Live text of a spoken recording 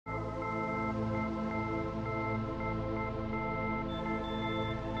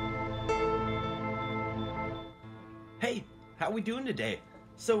Hey, how we doing today?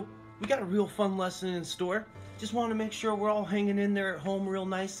 So, we got a real fun lesson in store. Just want to make sure we're all hanging in there at home real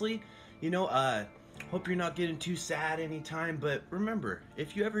nicely. Hope you're not getting too sad anytime, but remember,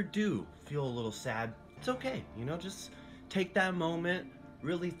 if you ever do feel a little sad, it's okay. Just take that moment,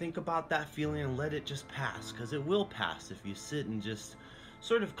 really think about that feeling and let it just pass, because it will pass if you sit and just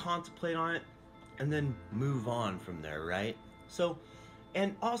sort of contemplate on it and then move on from there, right? So,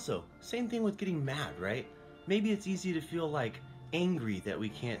 and also, same thing with getting mad, right? Maybe it's easy to feel like angry that we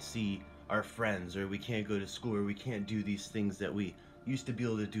can't see our friends, or we can't go to school, or we can't do these things that we used to be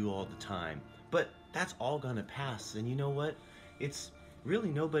able to do all the time. But that's all gonna pass, and you know what? It's really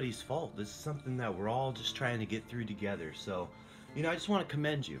nobody's fault. This is something that we're all just trying to get through together. So, I just want to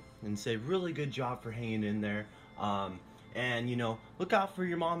commend you and say really good job for hanging in there. And look out for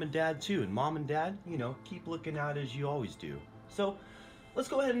your mom and dad too. And mom and dad, keep looking out as you always do. So, let's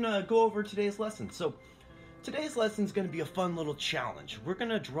go ahead and go over today's lesson. So, today's lesson is going to be a fun little challenge. We're going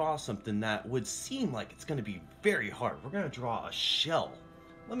to draw something that would seem like it's going to be very hard. We're going to draw a shell.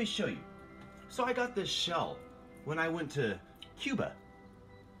 Let me show you. So I got this shell when I went to Cuba.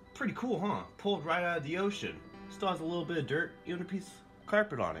 Pretty cool, huh? Pulled right out of the ocean. Still has a little bit of dirt, even a piece of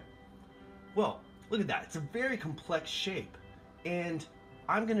carpet on it. Well, look at that. It's a very complex shape. And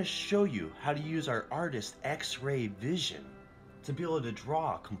I'm going to show you how to use our artist X-ray vision to be able to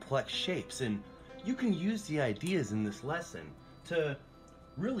draw complex shapes. And you can use the ideas in this lesson to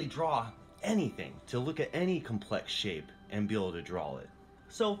really draw anything, to look at any complex shape and be able to draw it.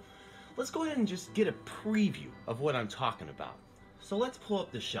 So let's go ahead and just get a preview of what I'm talking about. So let's pull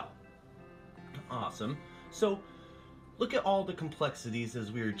up the shell. Awesome. So look at all the complexities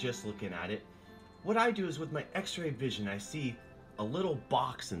as we were just looking at it. What I do is with my X-ray vision, I see a little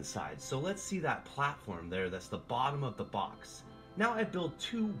box inside. So let's see that platform there. That's the bottom of the box. Now I build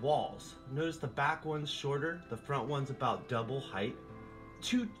two walls. Notice the back one's shorter, the front one's about double height.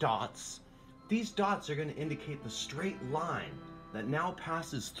 Two dots. These dots are going to indicate the straight line that now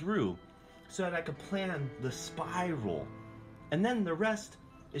passes through so that I could plan the spiral. And then the rest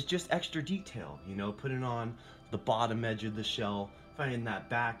is just extra detail, putting on the bottom edge of the shell, finding that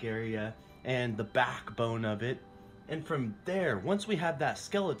back area and the backbone of it. And from there, once we have that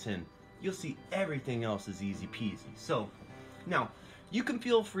skeleton, you'll see everything else is easy peasy. So now, you can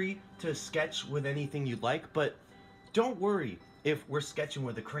feel free to sketch with anything you'd like, but don't worry if we're sketching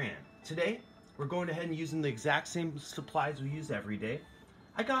with a crayon. Today, we're going ahead and using the exact same supplies we use every day.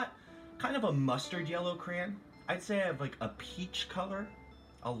 I got kind of a mustard yellow crayon. I'd say I have like a peach color,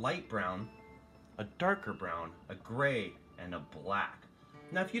 a light brown, a darker brown, a gray, and a black.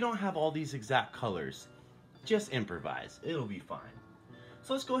 Now, if you don't have all these exact colors, just improvise. It'll be fine.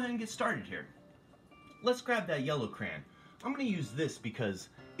 So let's go ahead and get started here. Let's grab that yellow crayon. I'm going to use this because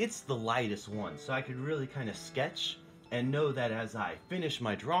it's the lightest one, so I could really kind of sketch and know that as I finish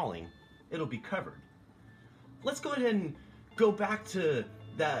my drawing, it'll be covered. Let's go ahead and go back to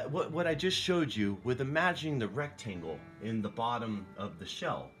that what I just showed you with imagining the rectangle in the bottom of the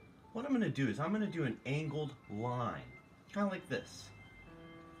shell. What I'm going to do is I'm going to do an angled line, kind of like this.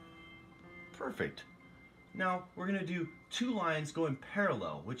 Perfect. Now we're going to do two lines going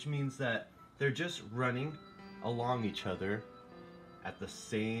parallel, which means that they're just running along each other at the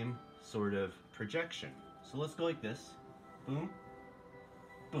same sort of projection. So let's go like this. Boom,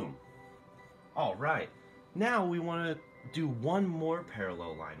 boom. All right. Now we want to do one more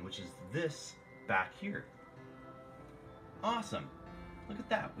parallel line, which is this back here. Awesome. Look at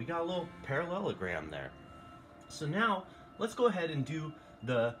that. We got a little parallelogram there. So now let's go ahead and do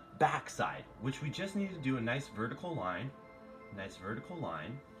the back side, which we just need to do a nice vertical line. Nice vertical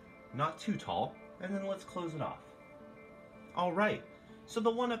line. Not too tall. And then let's close it off. All right, so the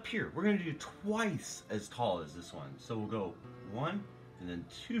one up here, we're gonna do twice as tall as this one. So we'll go one and then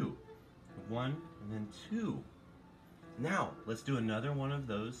two, one and then two. Now, let's do another one of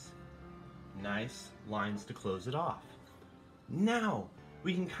those nice lines to close it off. Now,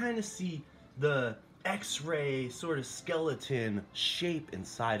 we can kind of see the X-ray sort of skeleton shape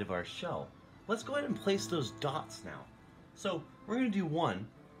inside of our shell. Let's go ahead and place those dots now. So we're gonna do one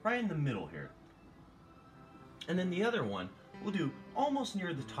right in the middle here. And then the other one we'll do almost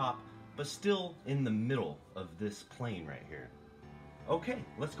near the top, but still in the middle of this plane right here. Okay,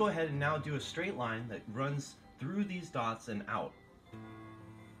 let's go ahead and now do a straight line that runs through these dots and out.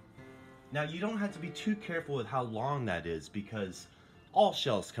 Now you don't have to be too careful with how long that is because all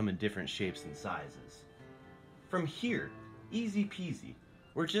shells come in different shapes and sizes. From here, easy peasy,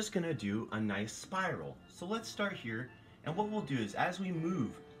 we're just gonna do a nice spiral. So let's start here, and what we'll do is as we move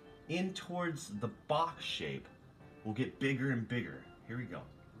in towards the box shape, we'll get bigger and bigger. Here we go.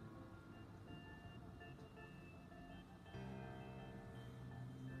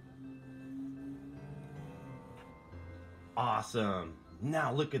 Awesome.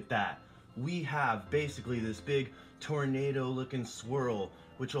 Now look at that. We have basically this big tornado looking swirl,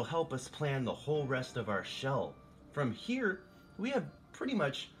 which will help us plan the whole rest of our shell. From here, we have pretty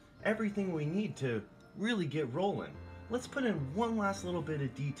much everything we need to really get rolling. Let's put in one last little bit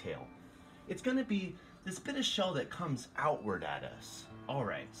of detail. It's going to be this bit of shell that comes outward at us. All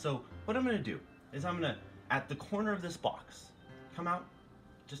right, so what I'm going to do is I'm going to, at the corner of this box, come out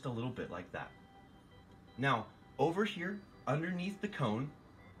just a little bit like that. Now, over here, underneath the cone,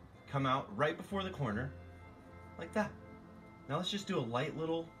 come out right before the corner, like that. Now let's just do a light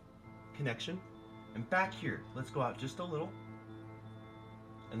little connection. And back here, let's go out just a little.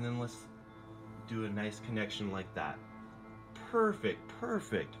 And then let's do a nice connection like that. Perfect,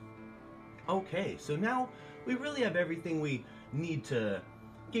 perfect. Okay, so now we really have everything we need to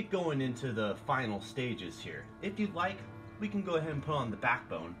get going into the final stages here. If you'd like, we can go ahead and put on the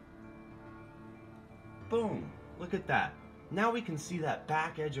backbone. Boom, look at that. Now we can see that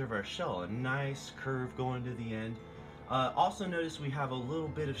back edge of our shell, a nice curve going to the end. Also notice we have a little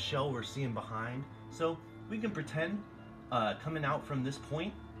bit of shell we're seeing behind. So we can pretend coming out from this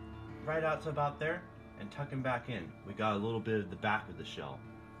point, right out to about there, and tucking back in. We got a little bit of the back of the shell.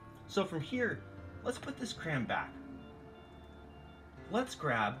 So from here, let's put this crayon back. Let's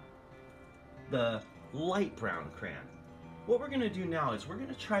grab the light brown crayon. What we're gonna do now is we're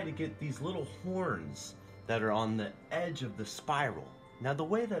gonna try to get these little horns that are on the edge of the spiral. Now the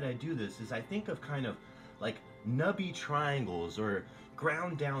way that I do this is I think of kind of like nubby triangles or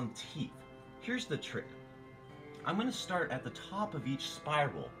ground down teeth. Here's the trick. I'm going to start at the top of each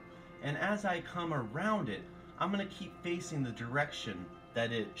spiral, and as I come around it, I'm going to keep facing the direction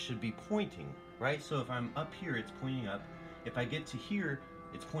that it should be pointing, right? So if I'm up here, it's pointing up. If I get to here,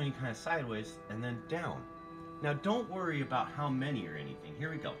 it's pointing kind of sideways and then down. Now don't worry about how many or anything.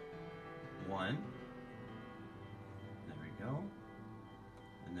 Here we go. One. There we go.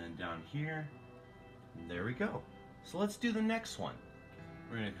 And then down here. And there we go. So let's do the next one.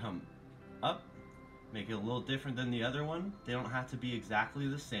 We're going to come up, make it a little different than the other one. They don't have to be exactly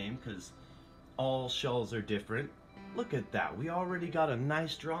the same because all shells are different. Look at that. We already got a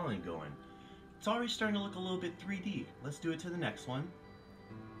nice drawing going. It's already starting to look a little bit 3D. Let's do it to the next one.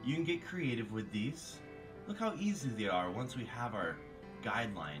 You can get creative with these. Look how easy they are once we have our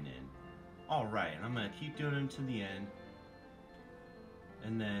guideline in. Alright, and I'm going to keep doing them to the end.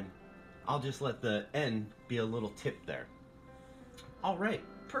 And then I'll just let the end be a little tip there. Alright,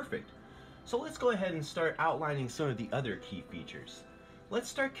 perfect. So let's go ahead and start outlining some of the other key features. Let's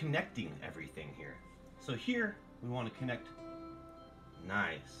start connecting everything here. So here, we want to connect.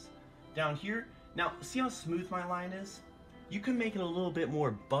 Nice. Down here, now see how smooth my line is? You can make it a little bit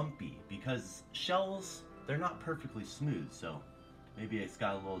more bumpy because shells, they're not perfectly smooth, so maybe it's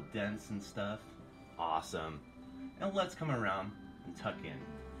got a little dents and stuff. Awesome. And let's come around and tuck in.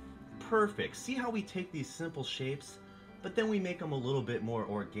 Perfect. See how we take these simple shapes, but then we make them a little bit more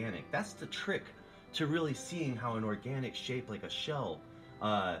organic. That's the trick to really seeing how an organic shape like a shell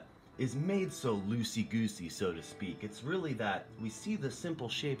is made so loosey-goosey, so to speak. It's really that we see the simple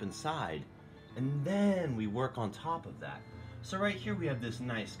shape inside, and then we work on top of that. So right here we have this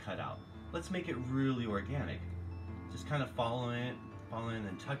nice cutout. Let's make it really organic. Just kind of following it,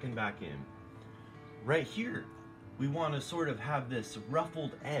 and tucking back in. Right here, we want to sort of have this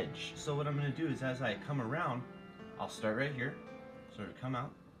ruffled edge. So what I'm going to do is as I come around, I'll start right here, sort of come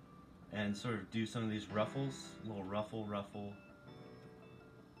out, and sort of do some of these ruffles, a little ruffle,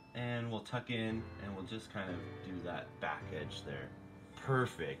 and we'll tuck in, and we'll just kind of do that back edge there.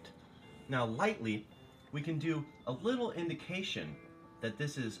 Perfect. Now lightly, we can do a little indication that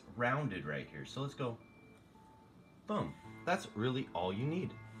this is rounded right here. So let's go, boom. That's really all you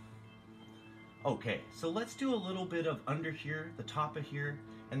need. Okay, so let's do a little bit of under here, the top of here,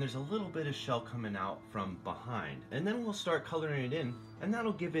 and there's a little bit of shell coming out from behind. And then we'll start coloring it in, and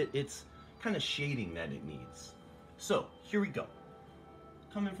that'll give it its kind of shading that it needs. So, here we go.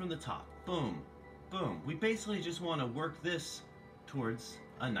 Coming from the top, boom, boom. We basically just want to work this towards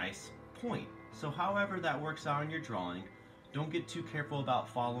a nice point. So however that works out in your drawing, don't get too careful about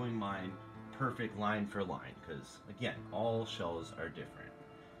following mine perfect line for line, because again, all shells are different.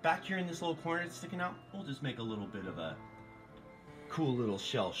 Back here in this little corner that's sticking out, we'll just make a little bit of a cool little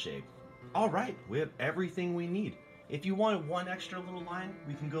shell shape. Alright, we have everything we need. If you wanted one extra little line,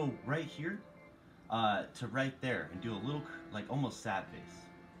 we can go right here to right there and do a little, like almost sad face.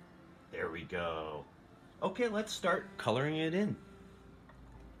 There we go. Okay, let's start coloring it in.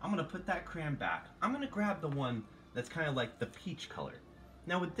 I'm going to put that crayon back. I'm going to grab the one that's kind of like the peach color.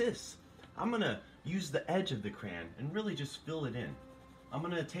 Now with this, I'm going to use the edge of the crayon and really just fill it in. I'm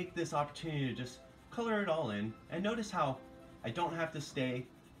going to take this opportunity to just color it all in, and notice how I don't have to stay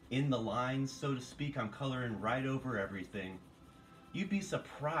in the lines, so to speak. I'm coloring right over everything. You'd be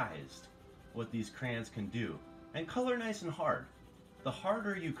surprised what these crayons can do. And color nice and hard. The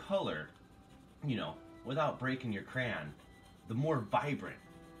harder you color, you know, without breaking your crayon, the more vibrant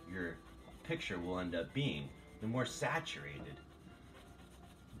your picture will end up being, the more saturated.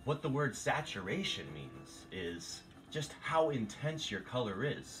 What the word saturation means is just how intense your color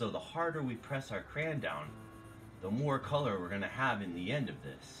is. So the harder we press our crayon down, the more color we're going to have in the end of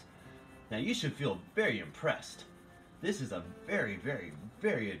this. Now you should feel very impressed. This is a very, very,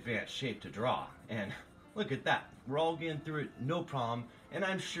 very advanced shape to draw. And look at that. We're all getting through it, no problem. And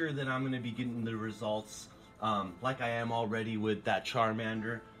I'm sure that I'm going to be getting the results like I am already with that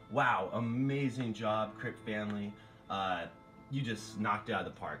Charmander. Wow, amazing job, Crypt family. You just knocked it out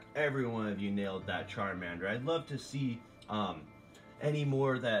of the park. Every one of you nailed that Charmander. I'd love to see any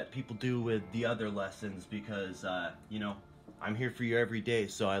more that people do with the other lessons because, you know, I'm here for you every day.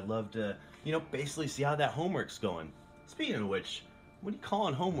 So I'd love to, you know, basically see how that homework's going. Speaking of which, what do you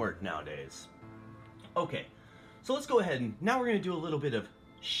call homework nowadays? Okay, so let's go ahead and now we're going to do a little bit of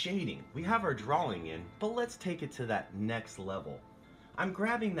shading. We have our drawing in, but let's take it to that next level. I'm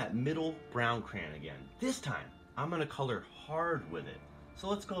grabbing that middle brown crayon again. This time, I'm going to color hard with it. So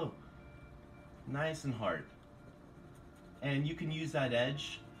let's go nice and hard. And you can use that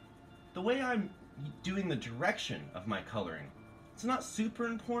edge. The way I'm doing the direction of my coloring, it's not super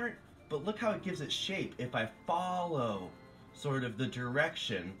important, but look how it gives it shape if I follow sort of the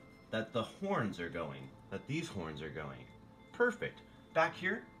direction that the horns are going, that these horns are going. Perfect. Back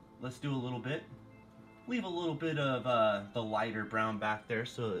here, let's do a little bit. Leave a little bit of the lighter brown back there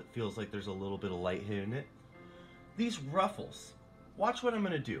so it feels like there's a little bit of light hitting it. These ruffles, watch what I'm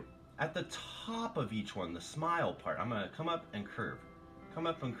going to do. At the top of each one, the smile part, I'm going to come up and curve. Come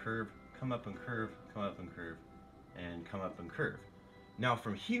up and curve, come up and curve, come up and curve, and come up and curve. Now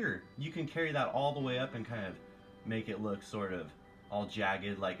from here, you can carry that all the way up and kind of make it look sort of all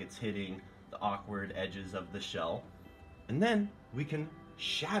jagged like it's hitting the awkward edges of the shell. And then we can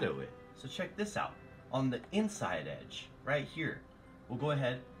shadow it. So check this out. On the inside edge, right here, we'll go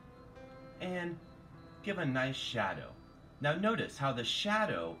ahead and give a nice shadow. Now notice how the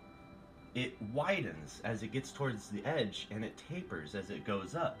shadow, it widens as it gets towards the edge and it tapers as it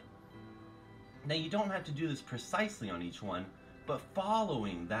goes up. Now you don't have to do this precisely on each one, but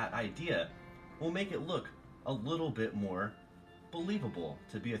following that idea will make it look a little bit more believable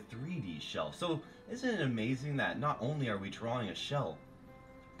to be a 3D shell. So isn't it amazing that not only are we drawing a shell,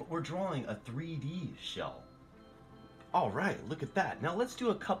 but we're drawing a 3D shell. Alright, look at that. Now let's do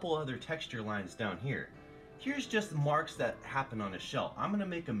a couple other texture lines down here. Here's just marks that happen on a shell. I'm going to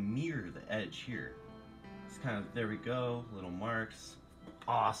make them mirror the edge here. It's kind of, there we go, little marks.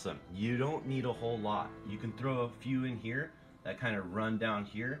 Awesome. You don't need a whole lot. You can throw a few in here that kind of run down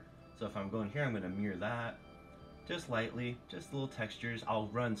here. So if I'm going here, I'm going to mirror that. Just lightly, just little textures. I'll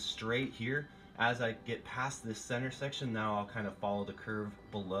run straight here. As I get past this center section, now I'll kind of follow the curve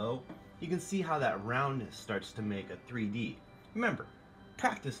below. You can see how that roundness starts to make a 3D. Remember,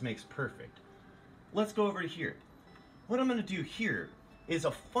 practice makes perfect. Let's go over to here. What I'm going to do here is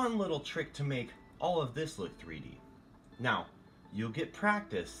a fun little trick to make all of this look 3D. Now, you'll get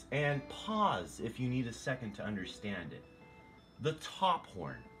practice and pause if you need a second to understand it. The top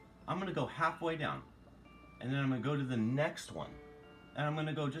horn, I'm going to go halfway down. And then I'm going to go to the next one. And I'm going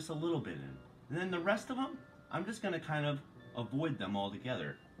to go just a little bit in. And then the rest of them, I'm just going to kind of avoid them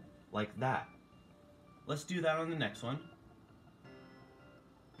altogether, like that. Let's do that on the next one.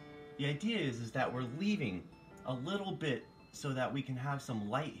 The idea is that we're leaving a little bit so that we can have some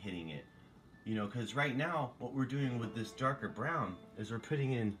light hitting it. You know, because right now, what we're doing with this darker brown is we're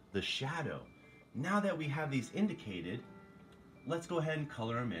putting in the shadow. Now that we have these indicated, let's go ahead and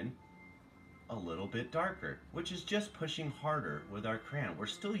color them in a little bit darker, which is just pushing harder with our crayon. We're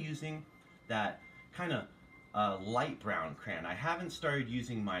still using that kind of light brown crayon. I haven't started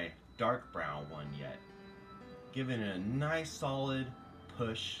using my dark brown one yet. Giving it a nice solid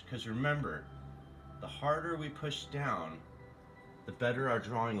push, because remember, the harder we push down, the better our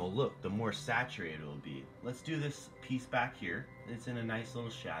drawing will look, the more saturated it will be. Let's do this piece back here. It's in a nice little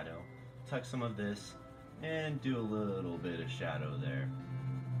shadow. Tuck some of this and do a little bit of shadow there.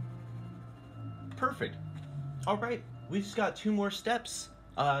 Perfect. All right, we just got 2 more steps.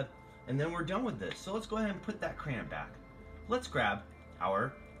 And then we're done with this. So let's go ahead and put that crayon back. Let's grab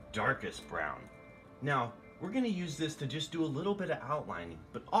our darkest brown. Now, we're going to use this to just do a little bit of outlining,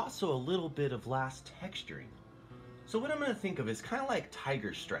 but also a little bit of last texturing. So what I'm going to think of is kind of like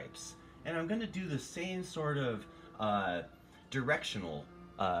tiger stripes. And I'm going to do the same sort of directional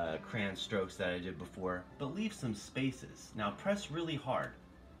crayon strokes that I did before, but leave some spaces. Now press really hard.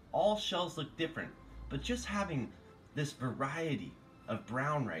 All shells look different, but just having this variety of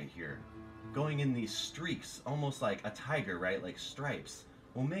brown right here, going in these streaks, almost like a tiger, right? Like stripes,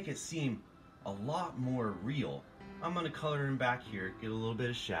 will make it seem a lot more real. I'm gonna color in back here, get a little bit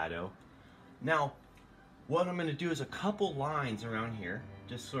of shadow. Now, what I'm gonna do is a couple lines around here,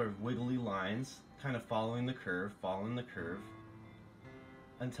 just sort of wiggly lines, kind of following the curve,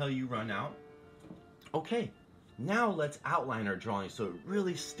 until you run out. Okay, now let's outline our drawing so it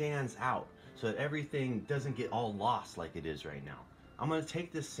really stands out, so that everything doesn't get all lost like it is right now. I'm going to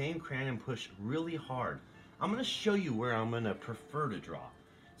take this same crayon and push really hard. I'm going to show you where I'm going to prefer to draw.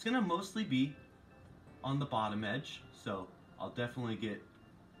 It's going to mostly be on the bottom edge, so I'll definitely get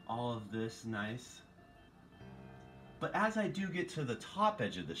all of this nice. But as I do get to the top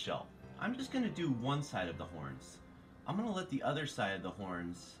edge of the shell, I'm just going to do one side of the horns. I'm going to let the other side of the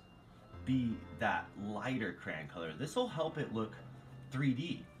horns be that lighter crayon color. This will help it look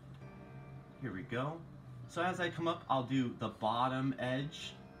 3D. Here we go. So as I come up, I'll do the bottom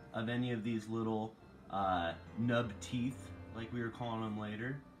edge of any of these little nub teeth, like we were calling them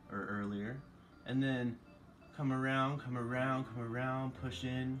earlier. And then come around, push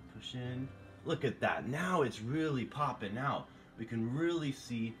in. Look at that. Now it's really popping out. We can really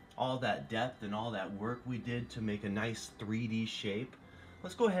see all that depth and all that work we did to make a nice 3D shape.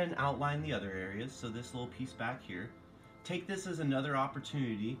 Let's go ahead and outline the other areas. So this little piece back here, take this as another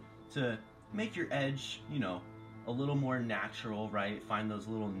opportunity to make your edge, you know, a little more natural, right? Find those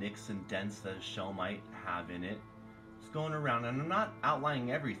little nicks and dents that a shell might have in it. Just going around, and I'm not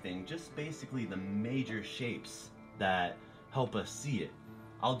outlining everything, just basically the major shapes that help us see it.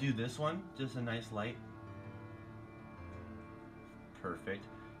 I'll do this one, just a nice light. Perfect.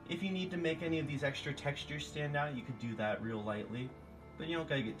 If you need to make any of these extra textures stand out, you could do that real lightly, but you don't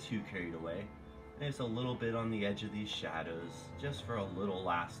gotta get too carried away. And it's a little bit on the edge of these shadows, just for a little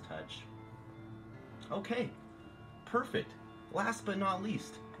last touch. Okay, perfect. Last but not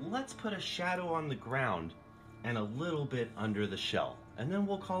least, let's put a shadow on the ground and a little bit under the shell, and then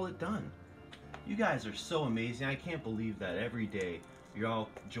we'll call it done. You guys are so amazing. I can't believe that every day you're all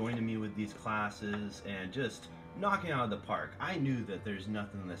joining me with these classes and just knocking out of the park. I knew that there's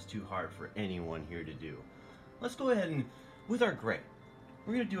nothing that's too hard for anyone here to do. Let's go ahead and, with our gray,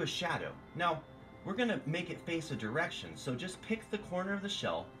 we're gonna do a shadow. Now, we're gonna make it face a direction, so just pick the corner of the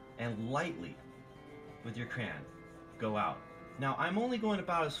shell and lightly, with your crayon, go out. Now, I'm only going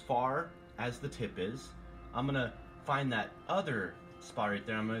about as far as the tip is. I'm gonna find that other spot right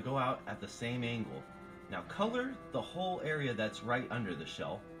there. I'm gonna go out at the same angle. Now, color the whole area that's right under the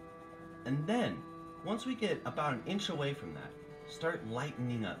shell, and then, once we get about an inch away from that, start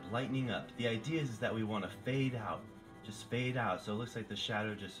lightening up. The idea is that we want to fade out, just fade out, so it looks like the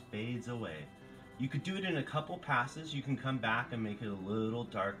shadow just fades away. You could do it in a couple passes. You can come back and make it a little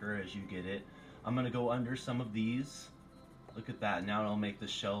darker as you get it. I'm going to go under some of these. Look at that. Now it'll make the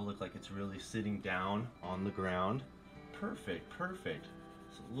shell look like it's really sitting down on the ground. Perfect, perfect.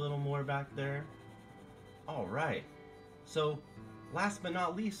 Just a little more back there. All right. So, last but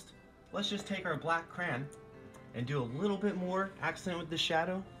not least, let's just take our black crayon and do a little bit more accent with the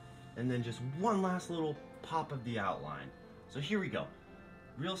shadow, and then just one last little pop of the outline. So here we go.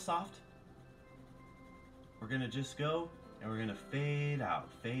 Real soft. We're going to just go and we're going to fade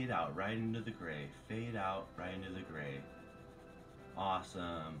out right into the gray. Fade out right into the gray.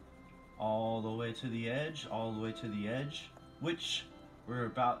 Awesome. All the way to the edge, which we're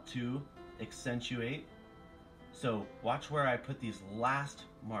about to accentuate. So watch where I put these last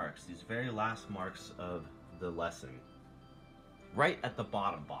marks, these very last marks of the lesson. Right at the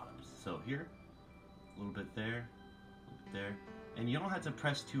bottoms. So here, a little bit there, a little bit there. And you don't have to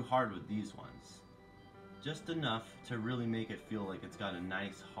press too hard with these ones. Just enough to really make it feel like it's got a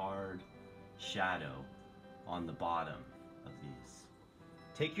nice hard shadow on the bottom of these.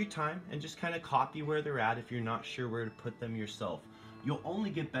 Take your time and just kind of copy where they're at if you're not sure where to put them yourself. You'll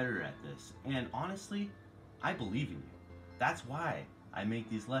only get better at this. And honestly, I believe in you. That's why I make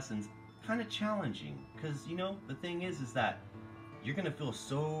these lessons kind of challenging. Because, you know, the thing is that you're going to feel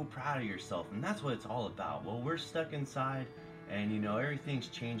so proud of yourself. And that's what it's all about. Well, we're stuck inside and, you know, everything's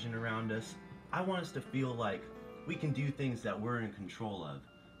changing around us. I want us to feel like we can do things that we're in control of.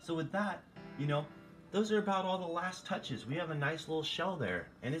 So with that, you know, those are about all the last touches. We have a nice little shell there.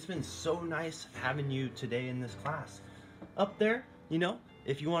 And it's been so nice having you today in this class. Up there, you know,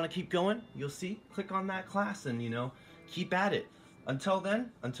 if you want to keep going, you'll see, click on that class and, you know, keep at it. Until then,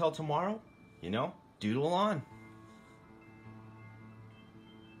 until tomorrow, you know, doodle on.